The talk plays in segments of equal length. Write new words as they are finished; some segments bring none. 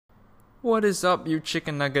What is up, you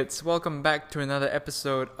chicken nuggets? Welcome back to another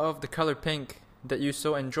episode of The Color Pink that you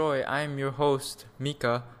so enjoy. I am your host,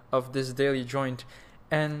 Mika, of this daily joint,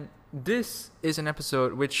 and this is an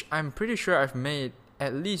episode which I'm pretty sure I've made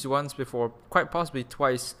at least once before, quite possibly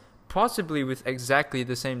twice, possibly with exactly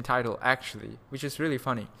the same title, actually, which is really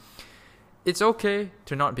funny. It's okay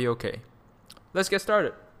to not be okay. Let's get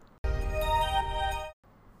started.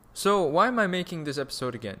 So, why am I making this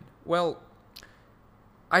episode again? Well,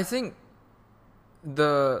 I think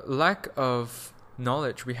the lack of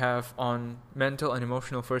knowledge we have on mental and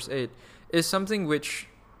emotional first aid is something which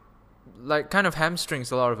kind of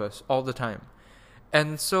hamstrings a lot of us all the time.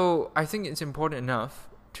 And so I think it's important enough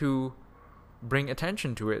to bring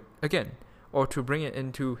attention to it again, or to bring it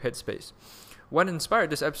into headspace. What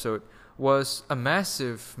inspired this episode was a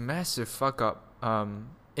massive fuck up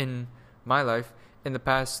in my life in the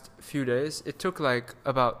past few days. It took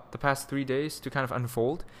about the past 3 days to kind of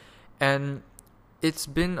unfold, and it's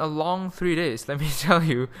been a long 3 days, let me tell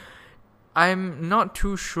you. I'm not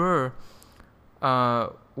too sure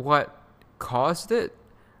what caused it.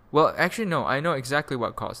 Well, actually, no, I know exactly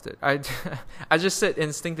what caused it. I just said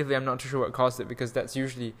instinctively I'm not too sure what caused it because that's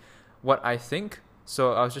usually what I think.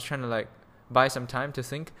 So I was just trying to buy some time to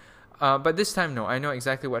think. But this time, no, I know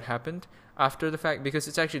exactly what happened after the fact because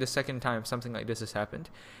it's actually the second time something like this has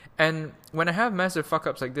happened. And when I have massive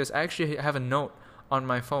fuck-ups like this, I actually have a note on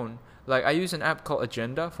my phone. I use an app called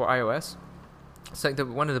Agenda for iOS. It's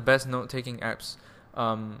one of the best note-taking apps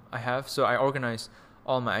I have. So I organize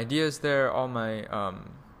all my ideas there, all my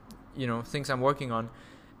things I'm working on,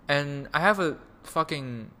 and I have a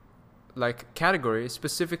fucking category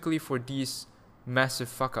specifically for these massive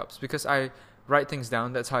fuck-ups because I write things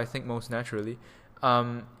down. That's how I think most naturally,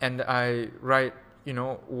 and I write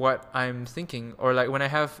what I'm thinking, or when I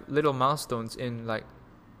have little milestones in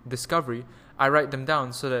discovery, I write them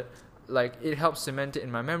down so that it helps cement it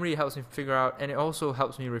in my memory, it helps me figure out, and it also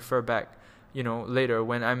helps me refer back later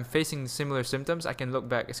when I'm facing similar symptoms. I can look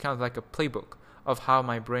back. It's kind of like a playbook of how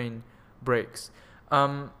my brain breaks.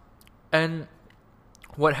 And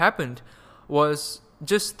what happened was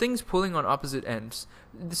just things pulling on opposite ends.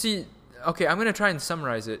 See, okay, I'm gonna try and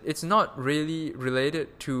summarize it. It's not really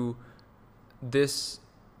related to this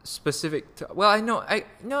specific it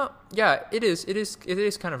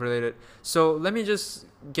is kind of related. So let me just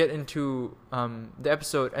get into the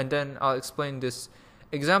episode, and then I'll explain this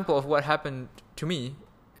example of what happened to me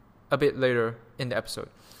a bit later in the episode.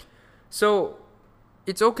 So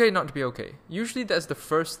it's okay not to be okay. Usually that's the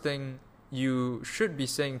first thing you should be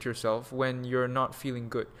saying to yourself when you're not feeling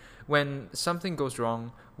good. When something goes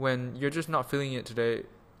wrong, when you're just not feeling it today,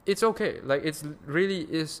 it's okay. It's really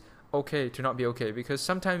is okay to not be okay, because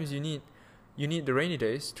sometimes you need the rainy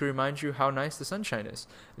days to remind you how nice the sunshine is.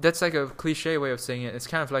 That's a cliche way of saying it. It's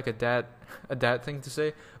kind of like a dad thing to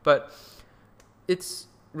say, but it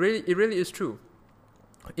really is true.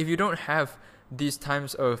 If you don't have these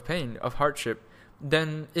times of pain, of hardship,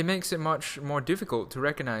 then it makes it much more difficult to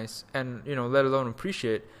recognize and let alone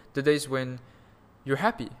appreciate the days when you're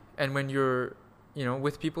happy and when you're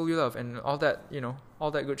with people you love and all that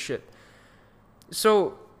good shit.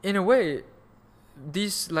 So in a way,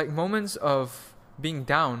 these moments of being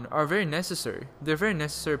down are very necessary. They're very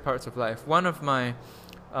necessary parts of life. One of my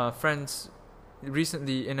friends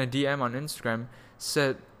recently in a DM on Instagram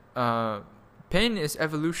said, pain is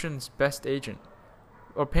evolution's best agent,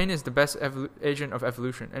 or pain is the best agent of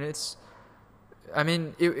evolution. And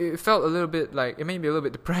it felt a little bit it made me a little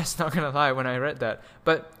bit depressed, not gonna lie, when I read that.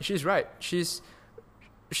 But she's right. She's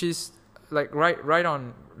right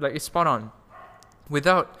on, it's spot on.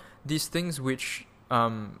 Without these things which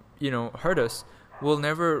hurt us, we'll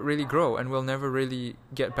never really grow and we'll never really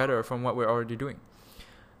get better from what we're already doing.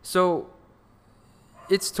 So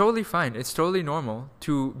it's totally fine. It's totally normal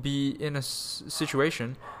to be in a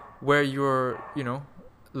situation where you're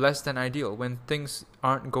less than ideal, when things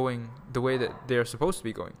aren't going the way that they're supposed to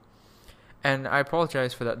be going. And I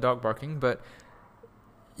apologize for that dog barking, but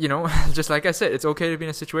just like I said, it's okay to be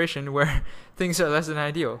in a situation where things are less than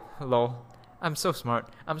ideal. Lol. I'm so smart.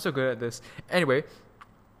 I'm so good at this. Anyway,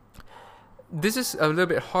 this is a little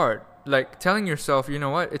bit hard. Telling yourself,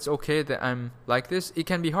 it's okay that I'm like this, it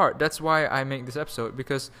can be hard. That's why I make this episode,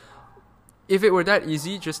 because if it were that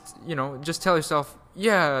easy, just tell yourself,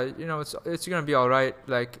 it's gonna be alright,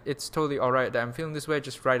 it's totally alright that I'm feeling this way,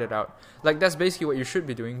 just write it out. That's basically what you should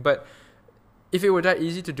be doing. But if it were that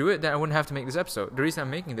easy to do it, then I wouldn't have to make this episode. The reason I'm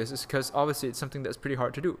making this is because obviously it's something that's pretty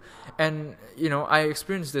hard to do. And, I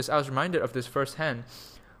experienced this, I was reminded of this firsthand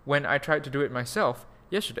when I tried to do it myself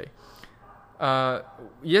yesterday.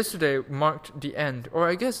 yesterday marked the end, or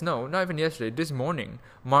I guess no, not even yesterday. This morning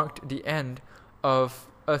marked the end of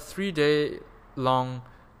a 3-day long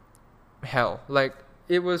hell. Like,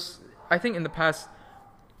 it was, I think in the past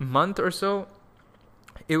month or so,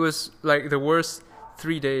 it was like the worst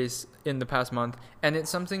 3 days in the past month, and it's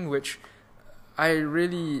something which I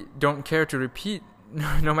really don't care to repeat,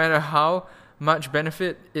 no matter how much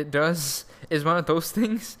benefit it does. Is one of those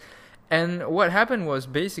things. And what happened was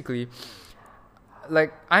basically,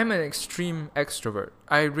 like, I'm an extreme extrovert.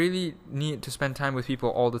 I really need to spend time with people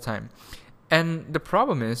all the time. And the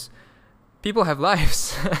problem is, people have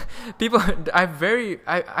lives. I've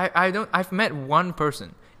met one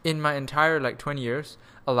person in my entire, like, 20 years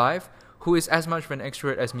alive who is as much of an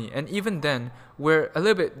extrovert as me. And even then, we're a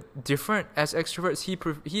little bit different as extroverts.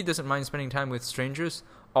 He doesn't mind spending time with strangers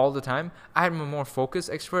all the time. I'm a more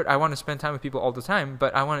focused extrovert. I want to spend time with people all the time,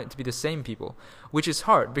 but I want it to be the same people, which is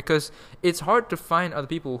hard because it's hard to find other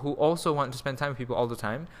people who also want to spend time with people all the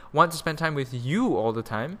time, want to spend time with you all the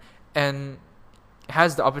time, and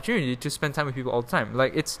has the opportunity to spend time with people all the time.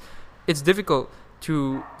 Like, it's difficult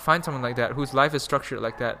to find someone like that whose life is structured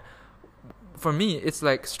like that. For me, it's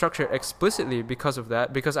like structured explicitly because of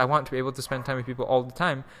that, because I want to be able to spend time with people all the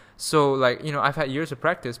time. So, like, you know, I've had years of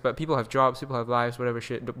practice, but people have jobs, people have lives, whatever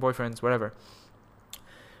shit, boyfriends, whatever.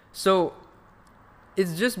 So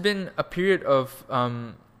it's just been a period of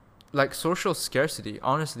like social scarcity.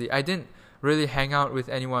 Honestly, I didn't really hang out with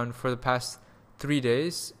anyone for the past 3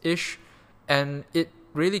 days ish, and it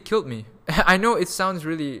really killed me. I know it sounds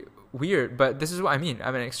really weird, but this is what I mean.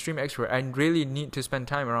 I'm an extreme extrovert. I really need to spend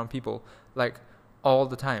time around people, like, all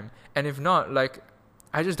the time. And if not, like,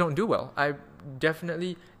 I just don't do well. I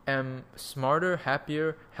definitely am smarter,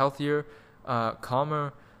 happier, healthier,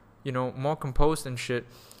 calmer, you know, more composed and shit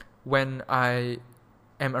when I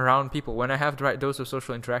am around people, when I have the right dose of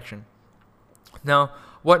social interaction. Now,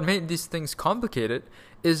 what made these things complicated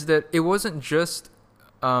is that it wasn't just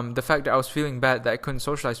the fact that I was feeling bad that I couldn't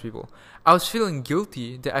socialize with people. I was feeling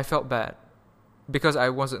guilty that I felt bad because I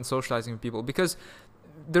wasn't socializing with people. Because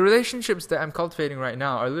the relationships that I'm cultivating right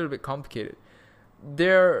now are a little bit complicated.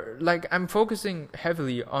 They're like, I'm focusing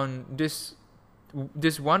heavily on this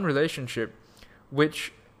one relationship,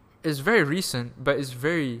 which is very recent but is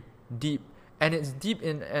very deep, and it's deep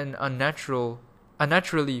in an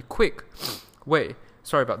unnaturally quick way.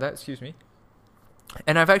 Sorry about that. Excuse me.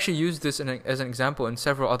 And I've actually used this as an example in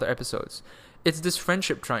several other episodes. It's this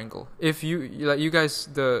friendship triangle. If you guys,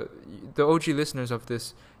 the OG listeners of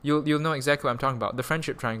this, you'll know exactly what I'm talking about. The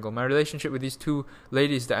friendship triangle. My relationship with these two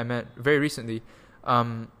ladies that I met very recently,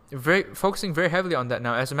 focusing very heavily on that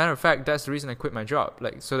now. As a matter of fact, that's the reason I quit my job,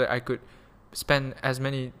 like, so that I could spend as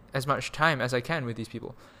much time as I can with these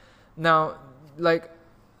people. Now, like,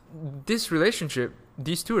 these two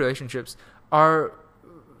relationships are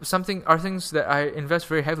things that I invest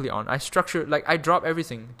very heavily on. I structure, like, I drop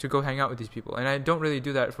everything to go hang out with these people, and I don't really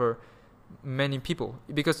do that for many people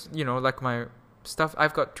because, you know, like, my stuff,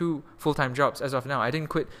 I've got 2 full-time jobs as of now. I didn't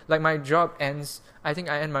quit. Like, my job ends, I think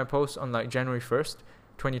I end my post on, like, January 1st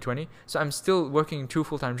 2020, so I'm still working 2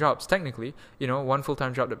 full-time jobs technically, you know, one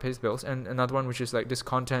full-time job that pays bills and another one which is like this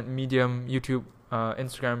content medium, YouTube,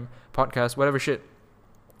 Instagram, podcast, whatever shit.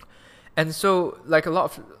 And so, like, a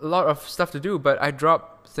lot of stuff to do, but I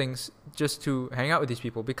drop things just to hang out with these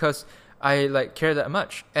people because I, like, care that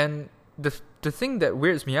much. And the thing that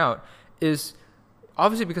weirds me out is,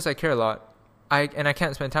 obviously because I care a lot, I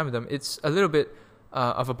can't spend time with them. It's a little bit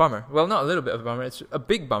of a bummer. Well, not a little bit of a bummer. It's a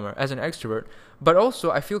big bummer as an extrovert. But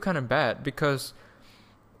also, I feel kind of bad because,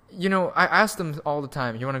 you know, I ask them all the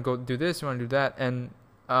time, you want to go do this, you want to do that, and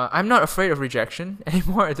I'm not afraid of rejection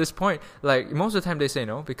anymore at this point. Like, most of the time they say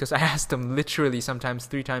no because I ask them literally sometimes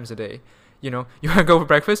 3 times a day. You know, you want to go for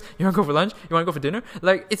breakfast? You want to go for lunch? You want to go for dinner?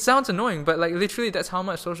 Like, it sounds annoying, but, like, literally that's how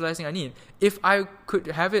much socializing I need. If I could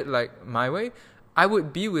have it, like, my way, I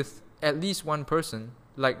would be with at least one person,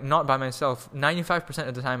 like, not by myself. 95%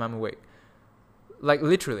 of the time I'm awake. Like,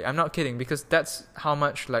 literally, I'm not kidding, because that's how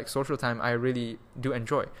much, like, social time I really do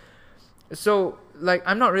enjoy. So, like,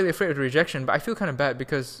 I'm not really afraid of rejection, but I feel kind of bad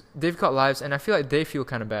because they've got lives, and I feel like they feel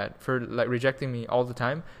kind of bad for, like, rejecting me all the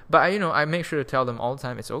time. But I make sure to tell them all the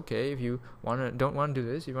time, it's okay if you don't want to do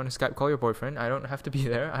this. If you want to Skype call your boyfriend, I don't have to be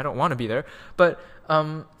there. I don't want to be there. But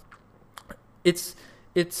it's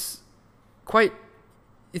quite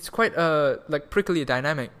like, prickly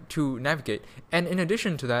dynamic to navigate. And in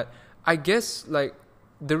addition to that, I guess, like,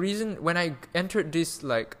 the reason when I entered this,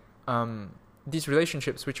 like, these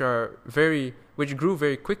relationships which grew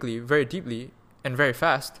very quickly, very deeply, and very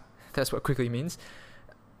fast, that's what quickly means,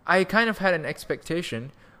 I kind of had an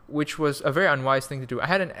expectation which was a very unwise thing to do. I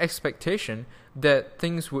had an expectation that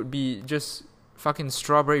things would be just fucking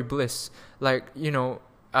strawberry bliss. Like,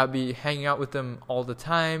 I'd be hanging out with them all the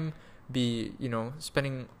time, be,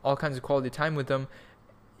 spending all kinds of quality time with them.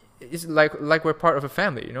 It's like we're part of a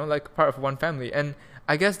family, like part of one family. And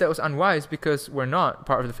I guess that was unwise because we're not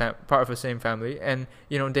part of the same family, and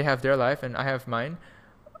they have their life and I have mine.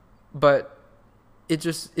 But it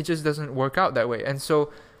just doesn't work out that way. And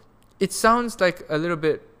so it sounds like a little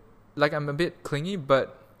bit like I'm a bit clingy,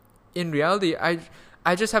 but in reality,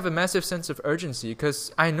 I just have a massive sense of urgency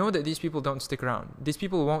because I know that these people don't stick around. These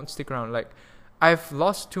people won't stick around. Like, I've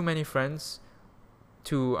lost too many friends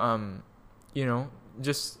to,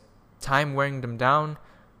 just time wearing them down,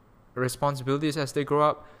 responsibilities as they grow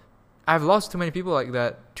up. I've lost too many people like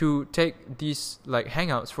that to take these like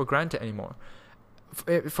hangouts for granted anymore.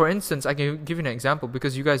 For instance, I can give you an example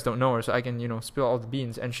because you guys don't know her, so I can, spill all the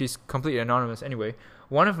beans, and she's completely anonymous anyway.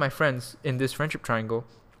 One of my friends in this friendship triangle,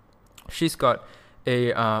 she's got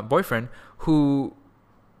a boyfriend who,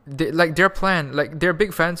 they're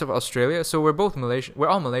big fans of Australia, so we're both Malaysian. We're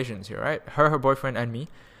all Malaysians here, right? Her boyfriend, and me.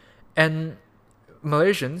 And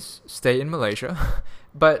Malaysians stay in Malaysia,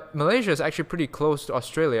 but Malaysia is actually pretty close to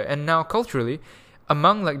Australia. And now culturally,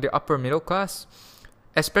 among like the upper middle class,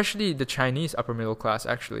 especially the Chinese upper middle class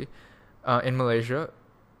actually, in Malaysia,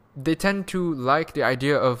 they tend to like the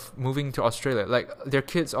idea of moving to Australia. Like, their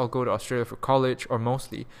kids all go to Australia for college, or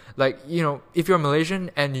mostly. Like, if you're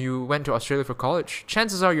Malaysian and you went to Australia for college,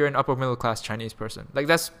 chances are you're an upper middle class Chinese person. Like,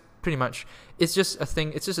 that's pretty much, it's just a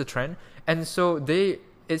thing, it's just a trend. And so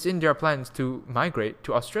it's in their plans to migrate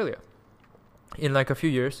to Australia in like a few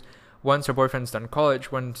years, once her boyfriend's done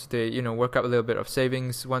college, once they, work up a little bit of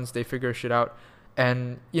savings, once they figure shit out.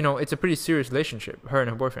 And, it's a pretty serious relationship, her and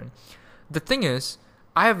her boyfriend. The thing is,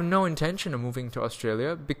 I have no intention of moving to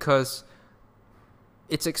Australia because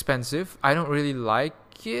it's expensive. I don't really like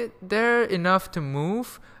it there enough to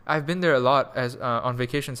move. I've been there a lot as on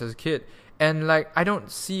vacations as a kid, and like I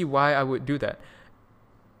don't see why I would do that.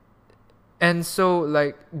 And so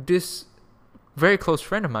like this very close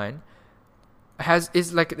friend of mine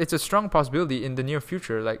it's a strong possibility in the near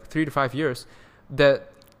future, like 3 to 5 years,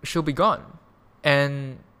 that she'll be gone.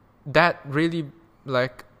 And that really,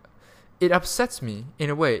 like, it upsets me in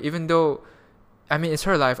a way, even though, I mean, it's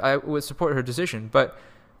her life. I would support her decision, but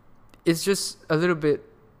it's just a little bit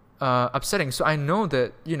upsetting. So I know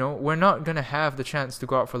that, we're not going to have the chance to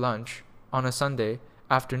go out for lunch on a Sunday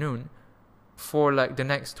afternoon for like the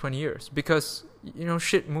next 20 years because,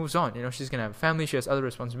 shit moves on. She's going to have a family. She has other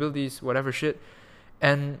responsibilities, whatever shit.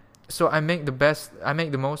 And so I try and make the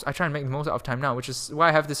most out of time now, which is why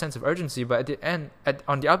I have this sense of urgency. But at the end,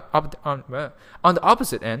 on the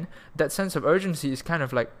opposite end, that sense of urgency is kind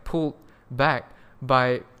of like pulled back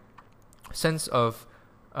by sense of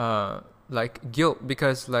like guilt,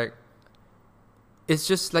 because like it's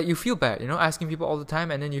just like you feel bad, asking people all the time,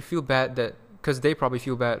 and then you feel bad that because they probably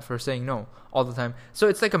feel bad for saying no all the time. So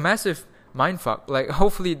it's like a massive mindfuck. Like,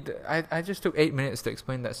 hopefully, I just took 8 minutes to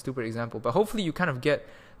explain that stupid example, but hopefully you kind of get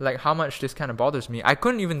like how much this kind of bothers me. I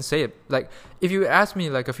couldn't even say it. Like, if you asked me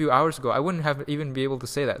like a few hours ago, I wouldn't have even be able to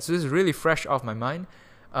say that. So this is really fresh off my mind.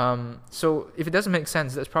 So if it doesn't make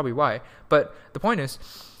sense, that's probably why. But the point is,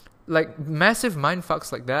 like, massive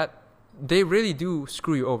mindfucks like that, they really do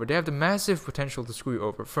screw you over. They have the massive potential to screw you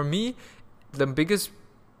over. For me, the biggest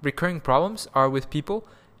recurring problems are with people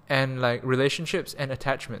and like relationships and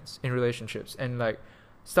attachments in relationships and like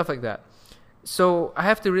stuff like that. So I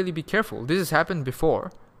have to really be careful. This has happened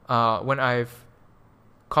before when I've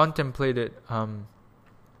contemplated, when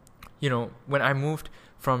I moved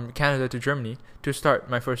from Canada to Germany to start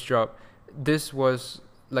my first job. This was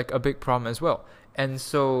like a big problem as well. And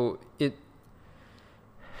so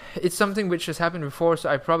it's something which has happened before, so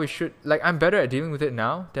I probably should, like, I'm better at dealing with it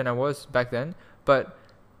now than I was back then, but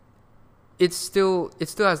it still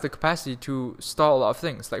has the capacity to stall a lot of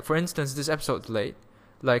things. Like, for instance, this episode's late.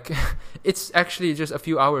 Like, it's actually just a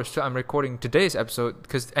few hours till I'm recording today's episode,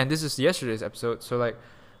 and this is yesterday's episode, so like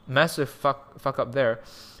massive fuck up there.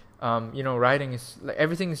 Writing is like,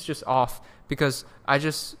 everything is just off because I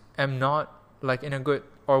just am not like in a good,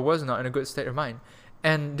 or was not in a good state of mind.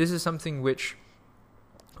 And this is something which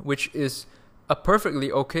is a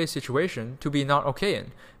perfectly okay situation to be not okay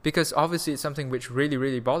in, because obviously it's something which really,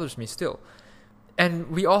 really bothers me still.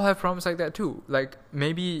 And we all have problems like that too. Like,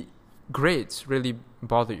 maybe grades really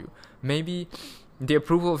bother you. Maybe the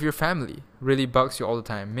approval of your family really bugs you all the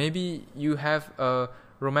time. Maybe you have a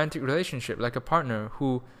romantic relationship, like a partner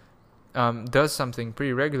who does something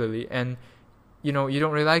pretty regularly, and you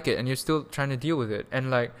don't really like it, and you're still trying to deal with it, and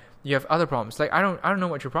like you have other problems. Like I don't know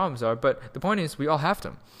what your problems are, but the point is we all have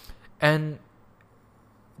them. And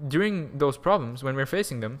during those problems, when we're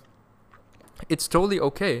facing them, it's totally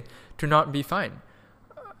okay to not be fine.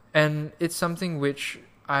 And it's something which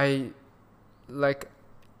I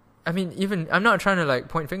mean, even I'm not trying to like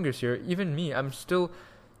point fingers here. Even me,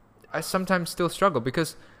 I sometimes still struggle,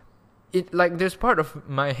 because it like there's part of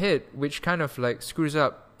my head which kind of like screws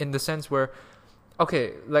up, in the sense where,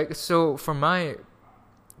 okay, like, so for my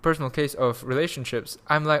personal case of relationships,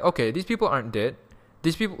 I'm like, okay, these people aren't dead.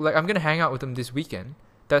 These people, like, I'm gonna hang out with them this weekend.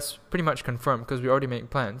 That's pretty much confirmed because we already made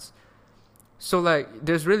plans. So like,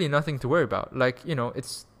 there's really nothing to worry about. Like,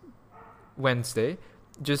 it's Wednesday,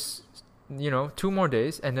 just 2 more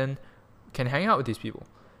days, and then can hang out with these people,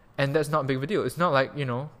 and that's not big of a deal. It's not like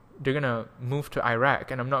they're gonna move to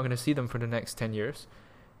Iraq and I'm not gonna see them for the next 10 years.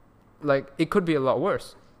 Like, it could be a lot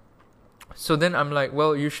worse. So then I'm like,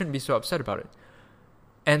 well, you shouldn't be so upset about it.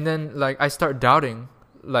 And then like I start doubting,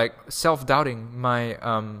 like self-doubting my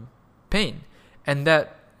pain, and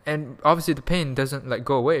obviously the pain doesn't like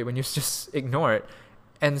go away when you just ignore it,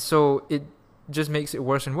 and so it just makes it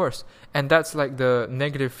worse and worse. And that's like the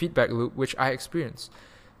negative feedback loop which I experience,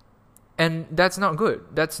 and that's not good.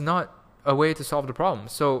 That's not a way to solve the problem.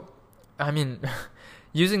 So I mean,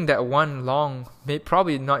 using that one long,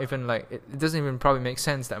 probably not even like, it doesn't even probably make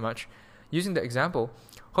sense that much. Using the example,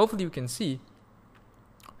 hopefully you can see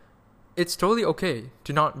it's totally okay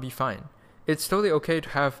to not be fine. It's totally okay to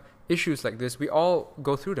have issues like this. We all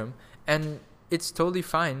go through them, and it's totally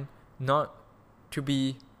fine not to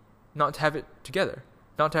have it together,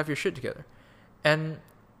 not to have your shit together. And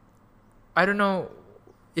I don't know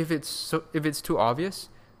if it's too obvious,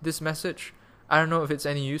 this message. I don't know if it's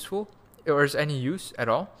any useful or is any use at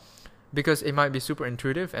all, because it might be super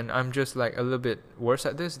intuitive and I'm just like a little bit worse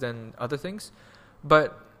at this than other things.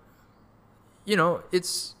 But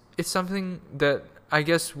it's something that I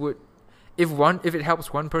guess would, if it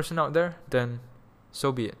helps one person out there, then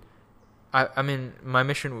so be it. I mean, my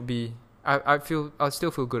mission would be, I'll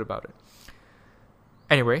still feel good about it.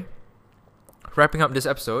 Anyway, wrapping up this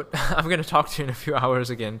episode, I'm gonna talk to you in a few hours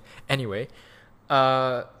again. Anyway,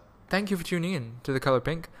 thank you for tuning in to The Color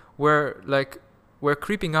Pink. We're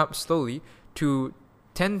creeping up slowly to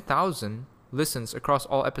 10,000 listens across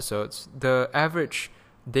all episodes. The average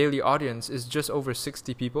daily audience is just over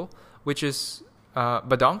 60 people, which is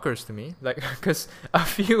badonkers to me. Like, because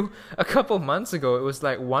a couple months ago, it was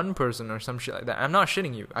like one person or some shit like that. I'm not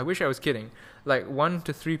shitting you. I wish I was kidding. Like 1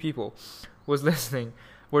 to 3 people were listening,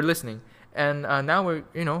 and now we're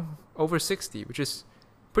over 60, which is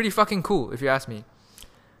pretty fucking cool if you ask me.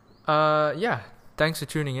 Yeah, thanks for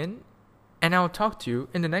tuning in, and I'll talk to you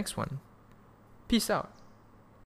in the next one. Peace out.